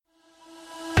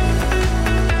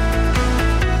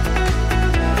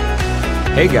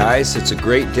Hey guys, it's a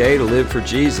great day to live for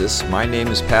Jesus. My name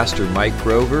is Pastor Mike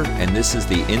Grover, and this is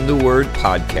the In the Word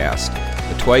podcast,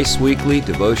 a twice-weekly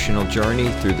devotional journey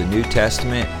through the New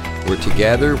Testament where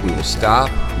together we will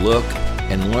stop, look,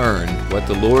 and learn what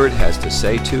the Lord has to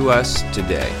say to us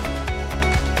today.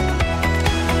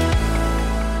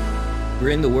 We're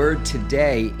in the Word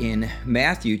today in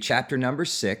Matthew chapter number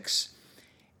 6,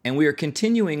 and we are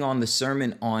continuing on the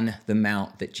Sermon on the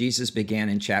Mount that Jesus began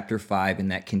in chapter 5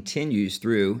 and that continues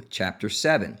through chapter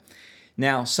 7.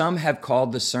 Now, some have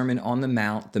called the Sermon on the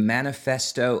Mount the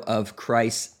manifesto of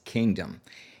Christ's kingdom.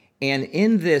 And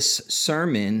in this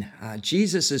sermon,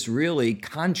 Jesus is really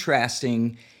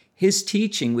contrasting his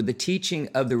teaching with the teaching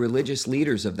of the religious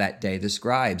leaders of that day, the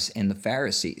scribes and the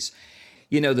Pharisees.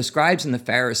 You know, the scribes and the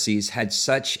Pharisees had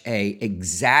such a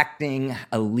exacting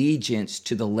allegiance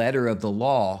to the letter of the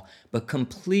law, but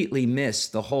completely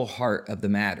missed the whole heart of the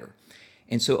matter.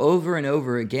 And so over and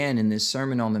over again in this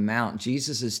Sermon on the Mount,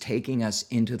 Jesus is taking us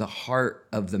into the heart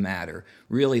of the matter,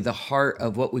 really the heart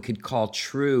of what we could call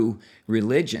true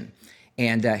religion.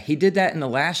 And he did that in the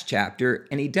last chapter,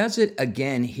 and he does it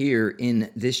again here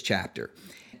in this chapter.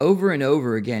 Over and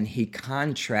over again, he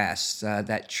contrasts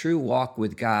that true walk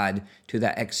with God to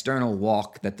that external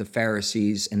walk that the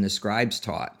Pharisees and the scribes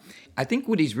taught. I think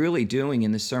what he's really doing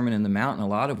in the Sermon on the Mount in a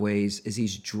lot of ways is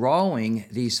he's drawing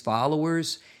these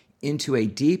followers into a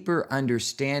deeper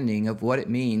understanding of what it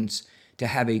means to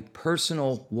have a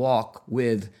personal walk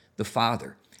with the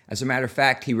Father. As a matter of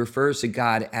fact, he refers to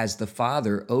God as the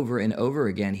Father over and over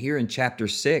again. Here in chapter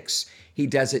 6, he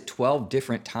does it 12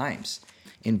 different times.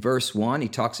 In verse 1, he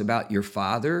talks about your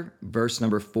father. Verse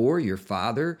number 4, your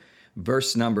father.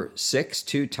 Verse number 6,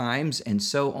 2 times, and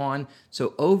so on.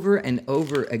 So over and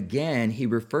over again, he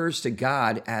refers to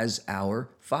God as our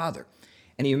Father.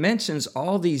 And he mentions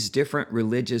all these different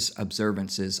religious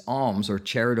observances, alms or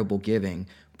charitable giving,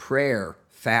 prayer,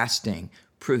 fasting,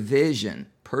 provision,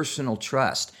 personal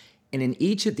trust. And in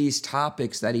each of these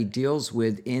topics that he deals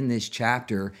with in this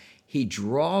chapter, he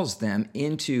draws them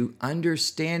into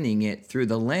understanding it through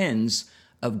the lens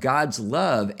of God's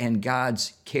love and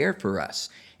God's care for us.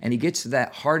 And he gets to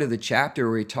that heart of the chapter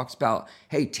where he talks about,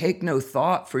 hey, take no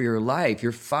thought for your life.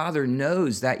 Your Father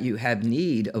knows that you have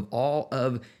need of all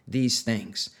of these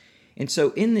things. And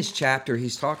so in this chapter,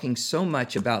 he's talking so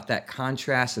much about that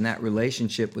contrast and that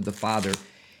relationship with the Father.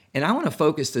 And I want to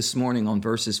focus this morning on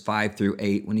verses 5 through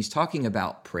 8 when he's talking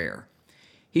about prayer.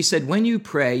 He said, when you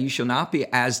pray, you shall not be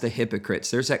as the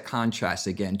hypocrites. There's that contrast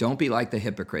again. Don't be like the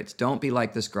hypocrites. Don't be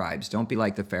like the scribes. Don't be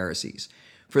like the Pharisees.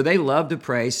 For they love to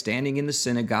pray, standing in the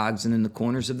synagogues and in the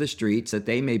corners of the streets, that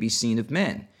they may be seen of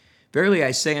men. Verily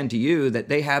I say unto you that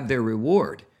they have their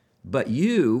reward. But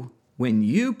you, when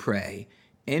you pray,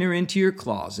 enter into your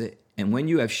closet, and when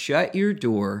you have shut your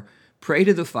door, pray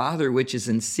to the Father which is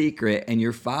in secret, and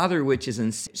your Father which is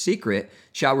in secret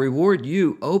shall reward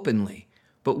you openly.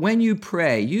 But when you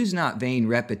pray, use not vain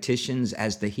repetitions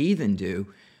as the heathen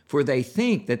do, for they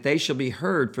think that they shall be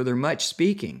heard for their much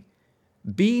speaking.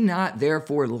 Be not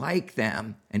therefore like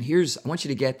them. And I want you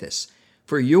to get this.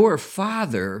 For your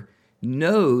Father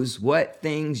knows what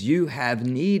things you have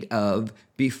need of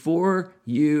before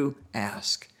you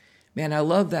ask. Man, I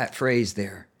love that phrase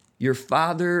there. Your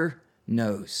Father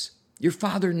knows. Your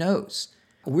Father knows.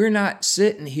 We're not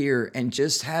sitting here and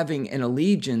just having an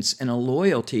allegiance and a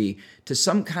loyalty to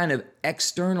some kind of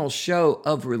external show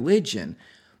of religion.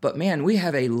 But man, we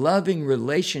have a loving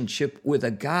relationship with a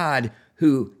God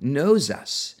who knows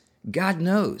us. God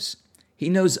knows. He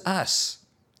knows us.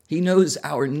 He knows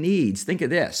our needs. Think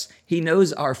of this. He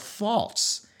knows our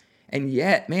faults. And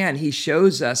yet, man, he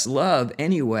shows us love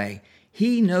anyway.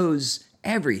 He knows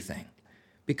everything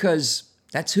because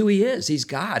that's who he is. He's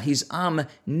God. He's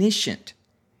omniscient.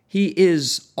 He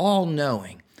is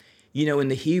all-knowing. You know, in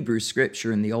the Hebrew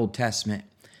scripture in the Old Testament,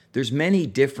 there's many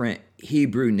different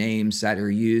Hebrew names that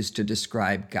are used to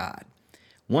describe God.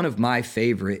 One of my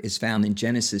favorite is found in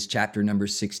Genesis chapter number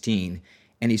 16,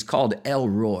 and he's called El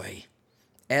Roi.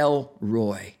 El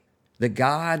Roi, the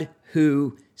God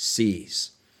who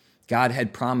sees. God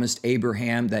had promised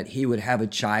Abraham that he would have a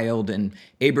child, and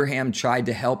Abraham tried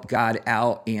to help God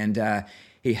out, and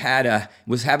he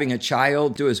was having a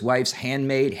child through his wife's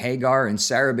handmaid, Hagar, and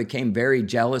Sarah became very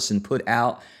jealous and put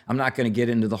out. I'm not going to get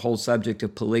into the whole subject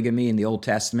of polygamy in the Old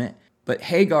Testament, but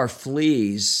Hagar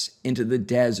flees into the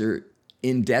desert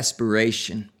in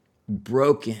desperation,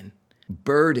 broken,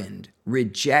 burdened,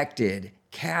 rejected,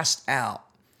 cast out.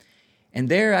 And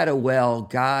there at a well,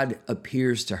 God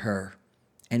appears to her,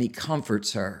 and he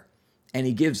comforts her, and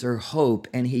he gives her hope,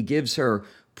 and he gives her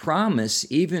promise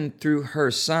even through her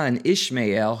son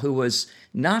Ishmael, who was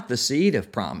not the seed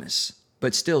of promise,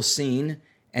 but still seen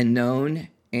and known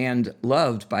and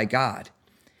loved by God.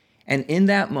 And in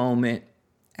that moment,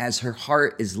 as her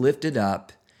heart is lifted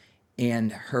up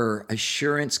and her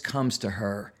assurance comes to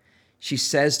her, she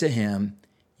says to him,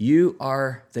 "You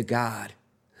are the God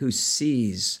who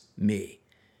sees me."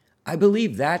 I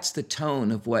believe that's the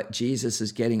tone of what Jesus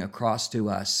is getting across to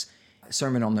us,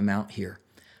 Sermon on the Mount here.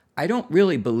 I don't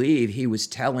really believe he was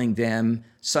telling them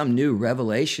some new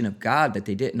revelation of God that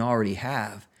they didn't already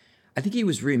have. I think he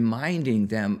was reminding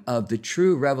them of the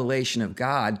true revelation of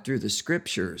God through the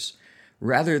scriptures,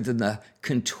 rather than the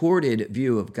contorted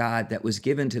view of God that was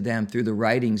given to them through the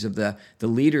writings of the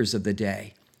leaders of the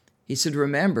day. He said,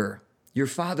 remember, your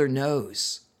Father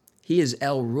knows. He is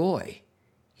El Roi.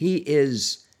 He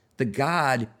is the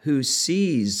God who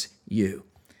sees you.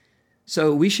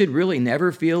 So we should really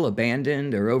never feel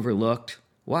abandoned or overlooked.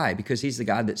 Why? Because he's the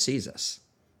God that sees us.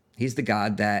 He's the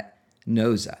God that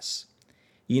knows us.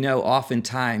 You know,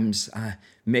 oftentimes,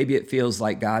 maybe it feels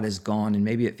like God is gone, and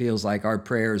maybe it feels like our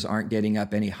prayers aren't getting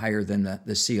up any higher than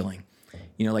the ceiling.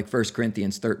 You know, like 1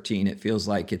 Corinthians 13, it feels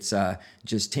like it's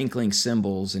just tinkling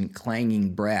cymbals and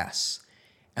clanging brass.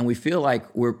 And we feel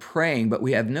like we're praying, but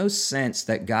we have no sense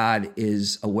that God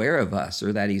is aware of us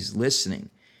or that he's listening.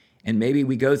 And maybe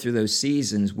we go through those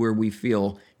seasons where we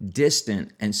feel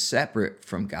distant and separate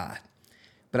from God.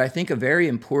 But I think a very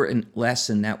important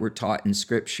lesson that we're taught in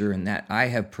Scripture and that I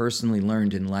have personally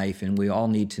learned in life, and we all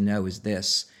need to know, is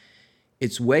this.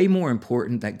 It's way more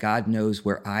important that God knows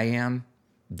where I am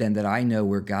than that I know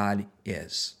where God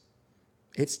is.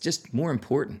 It's just more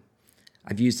important.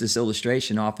 I've used this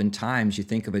illustration oftentimes. You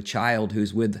think of a child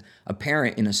who's with a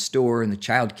parent in a store, and the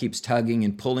child keeps tugging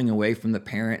and pulling away from the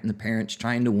parent, and the parent's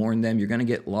trying to warn them, you're going to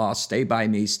get lost, stay by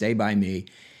me, stay by me.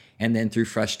 And then through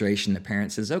frustration, the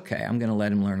parent says, okay, I'm going to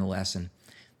let him learn a lesson.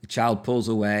 The child pulls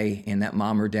away, and that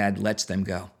mom or dad lets them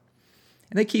go.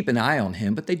 And they keep an eye on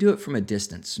him, but they do it from a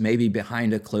distance, maybe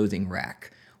behind a clothing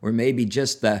rack, or maybe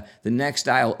just the next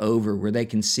aisle over where they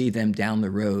can see them down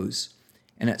the rows.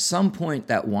 And at some point,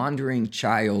 that wandering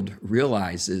child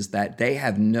realizes that they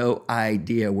have no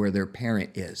idea where their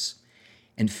parent is.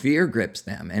 And fear grips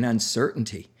them and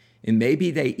uncertainty. And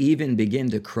maybe they even begin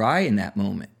to cry in that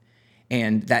moment.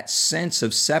 And that sense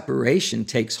of separation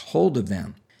takes hold of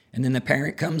them. And then the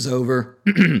parent comes over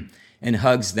and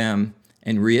hugs them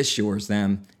and reassures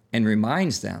them and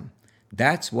reminds them,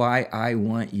 that's why I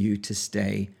want you to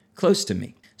stay close to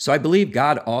me. So I believe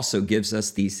God also gives us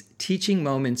these teaching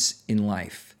moments in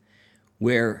life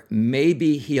where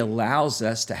maybe he allows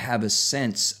us to have a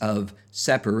sense of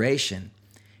separation,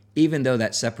 even though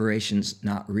that separation's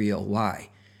not real.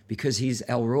 Why? Because he's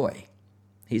El Roi.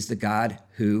 He's the God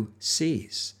who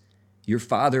sees. Your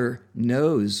Father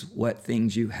knows what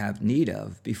things you have need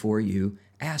of before you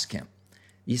ask him.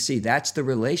 You see, that's the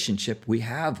relationship we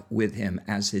have with him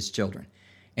as his children.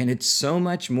 And it's so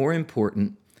much more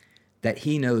important that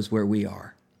he knows where we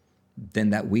are than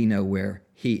that we know where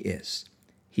he is.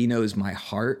 He knows my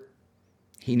heart.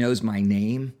 He knows my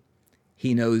name.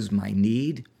 He knows my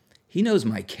need. He knows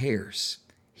my cares.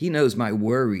 He knows my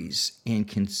worries and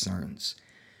concerns.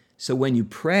 So when you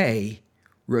pray,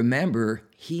 remember,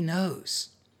 he knows.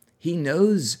 He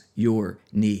knows your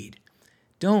need.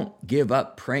 Don't give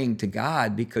up praying to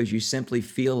God because you simply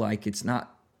feel like it's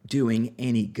not doing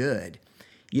any good.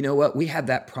 You know what? We have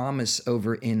that promise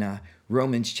over in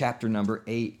Romans chapter number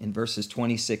 8 in verses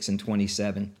 26 and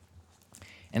 27.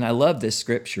 And I love this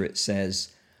scripture. It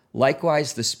says,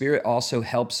 likewise, the Spirit also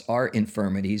helps our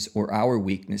infirmities or our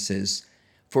weaknesses,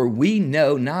 for we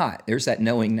know not, there's that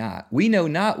knowing not, we know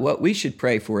not what we should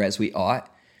pray for as we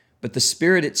ought, but the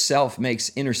Spirit itself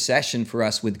makes intercession for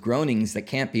us with groanings that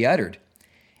can't be uttered.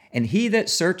 And he that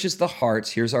searches the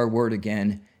hearts, here's our word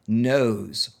again,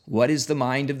 knows what is the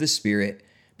mind of the Spirit,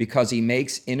 because he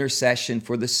makes intercession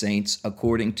for the saints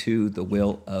according to the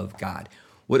will of God.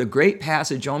 What a great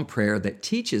passage on prayer that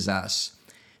teaches us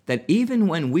that even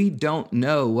when we don't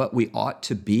know what we ought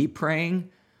to be praying,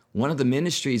 one of the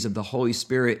ministries of the Holy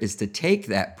Spirit is to take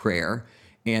that prayer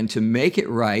and to make it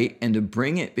right and to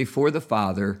bring it before the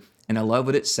Father. And I love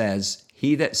what it says,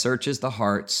 he that searches the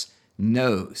hearts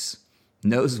knows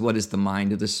what is the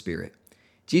mind of the Spirit.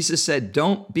 Jesus said,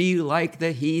 don't be like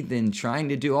the heathen trying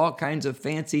to do all kinds of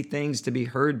fancy things to be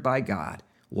heard by God.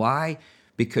 Why?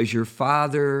 Because your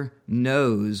Father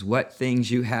knows what things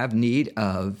you have need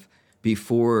of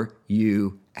before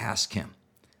you ask him.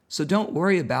 So don't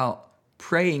worry about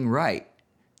praying right.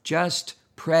 Just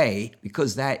pray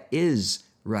because that is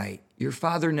right. Your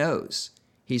Father knows.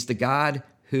 He's the God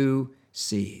who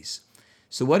sees.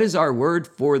 So what is our word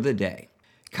for the day?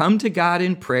 Come to God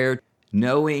in prayer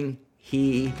knowing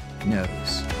he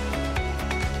knows.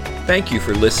 Thank you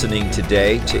for listening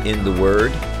today to In the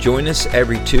Word. Join us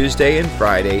every Tuesday and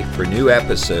Friday for new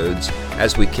episodes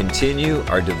as we continue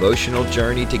our devotional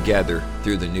journey together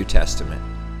through the New Testament.